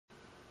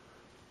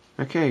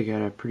Okay,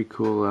 got a pretty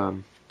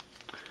cool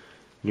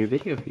new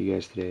video for you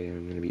guys today.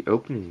 I'm gonna be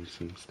opening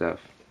some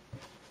stuff.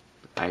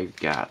 I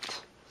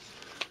got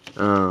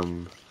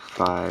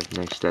 5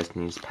 Next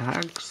Destinies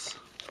packs.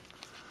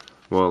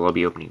 Well, I'll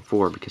be opening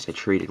 4 because I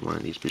traded one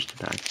of these booster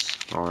packs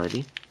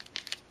already.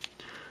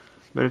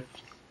 But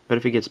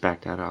if it gets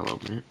backed out, I'll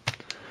open it.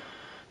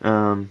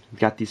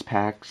 Got these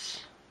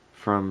packs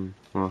from,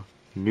 well,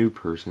 new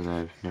person that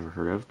I've never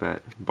heard of,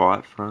 but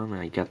bought from.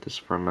 I got this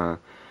from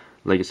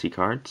Legacy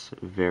Cards.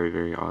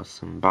 Very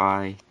awesome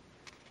buy.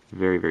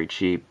 Very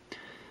cheap.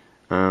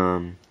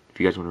 If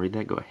you guys want to read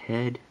that, go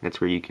ahead.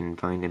 That's where you can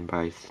find and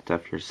buy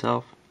stuff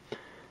yourself.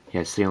 He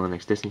has sale on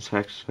Next Destiny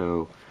specs,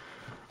 so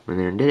went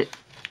there and did it.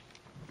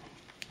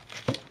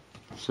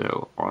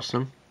 So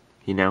awesome.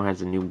 He now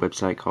has a new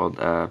website called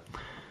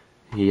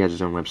he has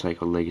his own website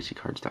called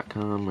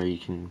legacycards.com where you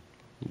can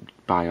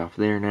buy off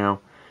there now.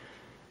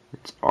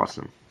 It's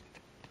awesome.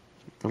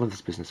 I love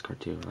this business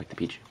card too. I like the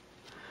Pichu.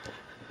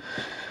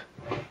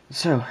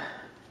 So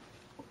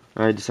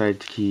I decided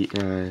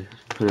to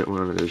put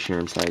one of those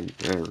Sharon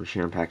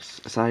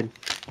packs aside,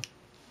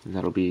 and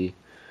that'll be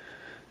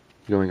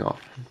going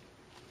off.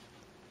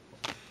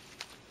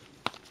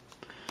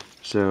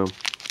 So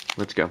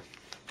let's go.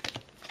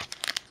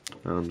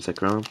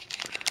 Second round.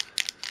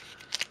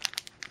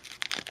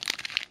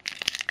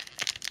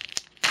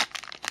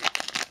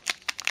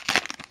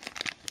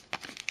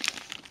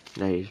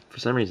 Now, for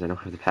some reason, I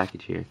don't have the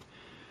package here.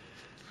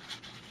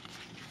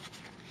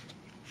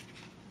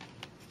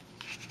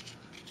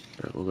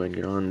 But we'll go ahead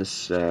and get on.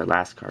 This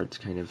last card's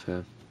kind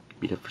of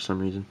beat up for some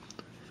reason.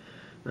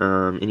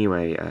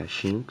 Anyway,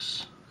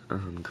 Shinx,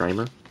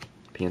 Grima,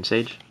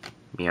 Pansage,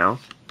 Meow,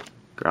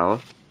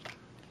 Growlithe,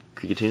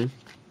 Kricketune,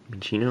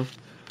 Minccino,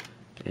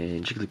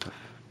 and Jigglypuff.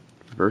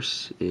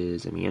 Reverse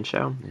is a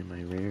Mienshao, and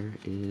my rare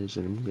is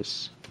an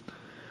Emolga.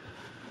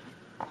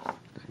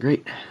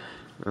 Great.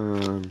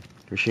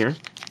 For Sharon.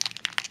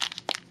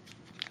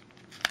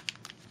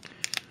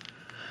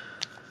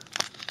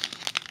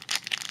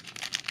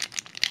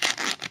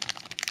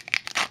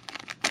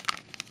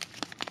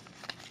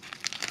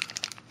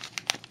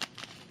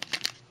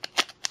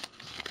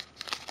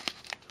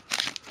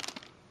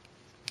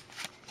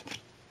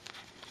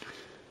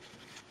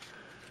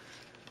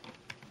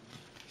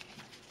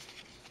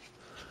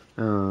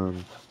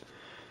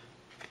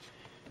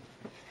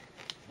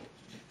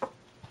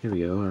 Here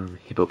we go.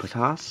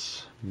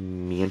 Hippopotas,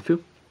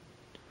 Mienfoo.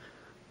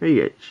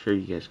 Sure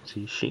you guys can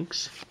see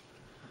Shinx,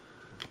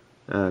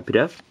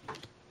 Pidove,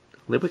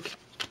 Litwick,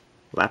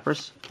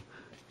 Lapras,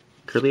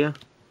 Kirlia,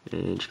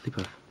 and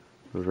Jigglypuff.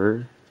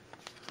 Reverse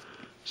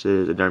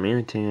is a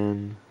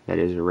Darmanitan. That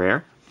is a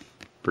rare.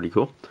 Pretty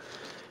cool.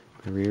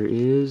 My rare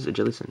is a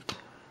Jellicent.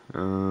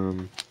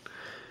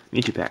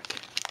 Mewtwo pack.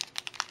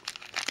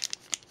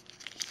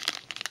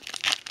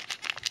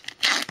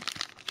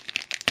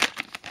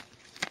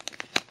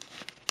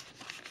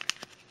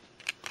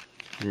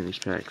 And these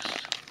packs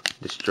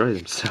destroy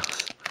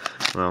themselves.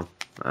 Well,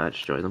 I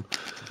destroy them,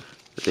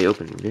 but they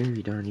open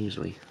very darn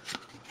easily.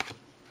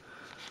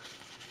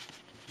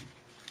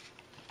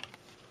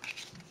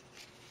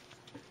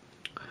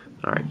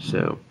 Alright,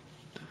 so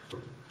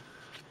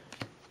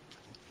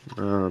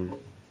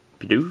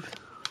Pidove,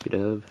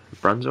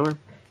 Bronzor,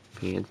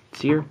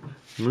 Pansear,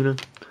 Luna,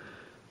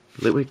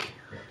 Litwick,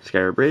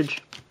 Skyward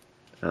Bridge,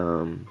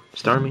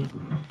 Starmie,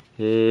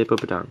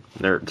 Hippopotan,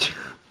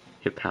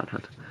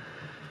 Hippowdon.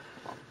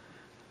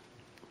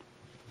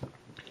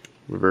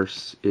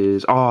 Reverse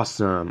is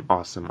awesome.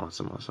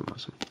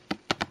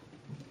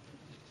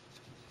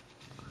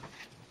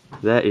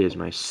 That is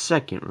my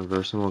second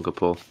reverse Emolga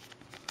pull.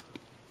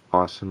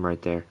 Awesome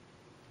right there.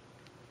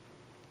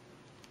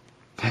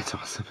 That's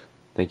awesome.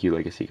 Thank you,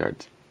 Legacy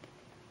Cards.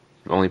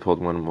 I've only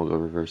pulled one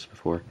Emolga reverse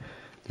before.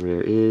 The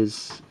rare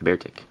is a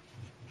Beartic.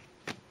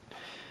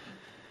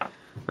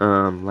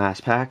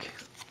 Last pack.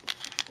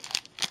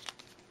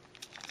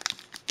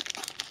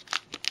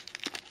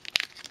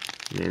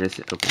 Man, this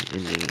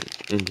open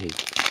intake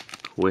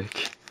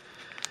quick.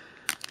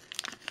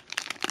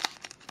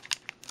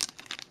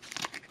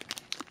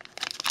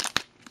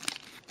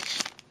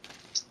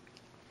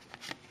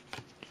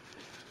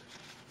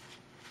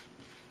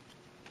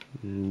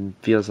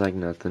 Feels like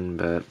nothing,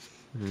 but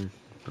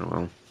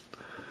oh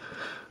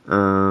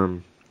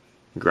well.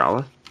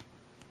 Growlithe,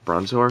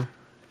 Bronzor,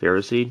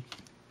 Ferroseed,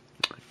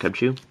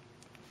 Cubchoo,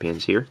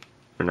 Pansear,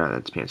 or no,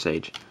 that's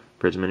Pansage,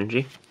 Prism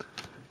Energy,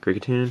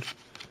 Kricketune,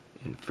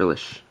 and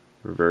Frillish.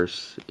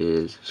 Reverse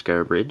is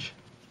Skyward Bridge,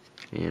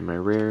 and my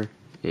rare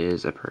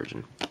is a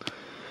Persian.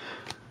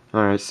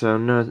 Alright, so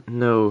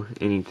no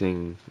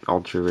anything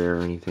ultra rare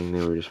or anything.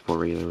 They were just 4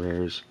 regular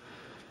rares.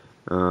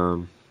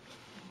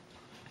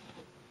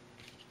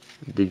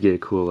 Did get a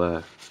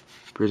cool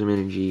Prism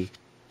Energy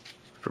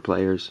for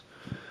players,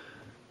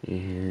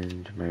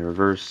 and my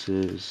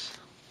reverses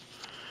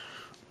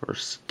or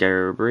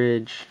Skyward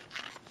Bridge,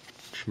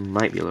 which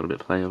might be a little bit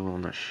playable.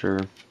 I'm not sure.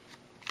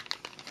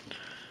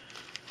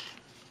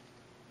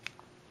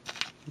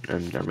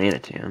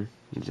 Darmanitan,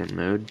 Zen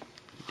mode,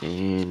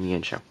 and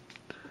Mienshao.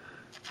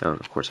 Oh, and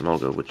of course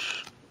Emolga,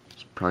 which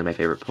is probably my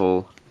favorite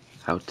pull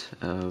out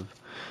of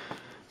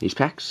these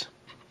packs.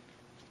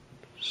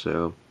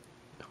 So,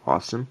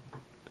 awesome.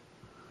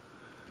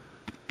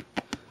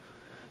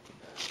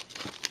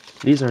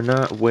 These are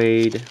not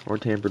weighed or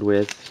tampered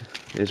with,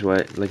 is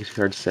what Legacy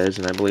Cards says,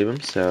 and I believe them.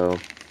 So,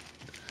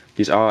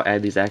 these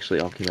actually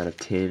all came out of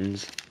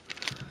tins.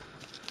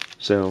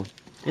 So,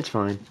 it's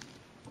fine.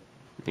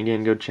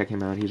 Again, go check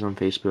him out. He's on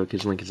Facebook.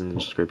 His link is in the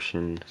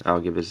description. I'll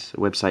give his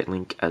website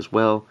link as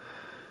well,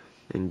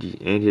 and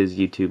his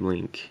YouTube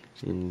link.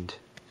 And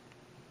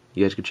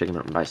you guys can check him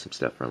out and buy some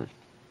stuff from him.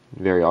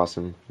 Very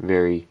awesome.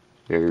 Very,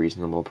 very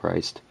reasonable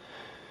priced.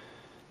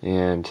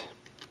 And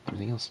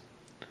everything else.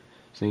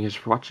 So thank you guys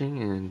for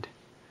watching, and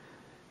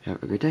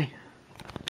have a great day.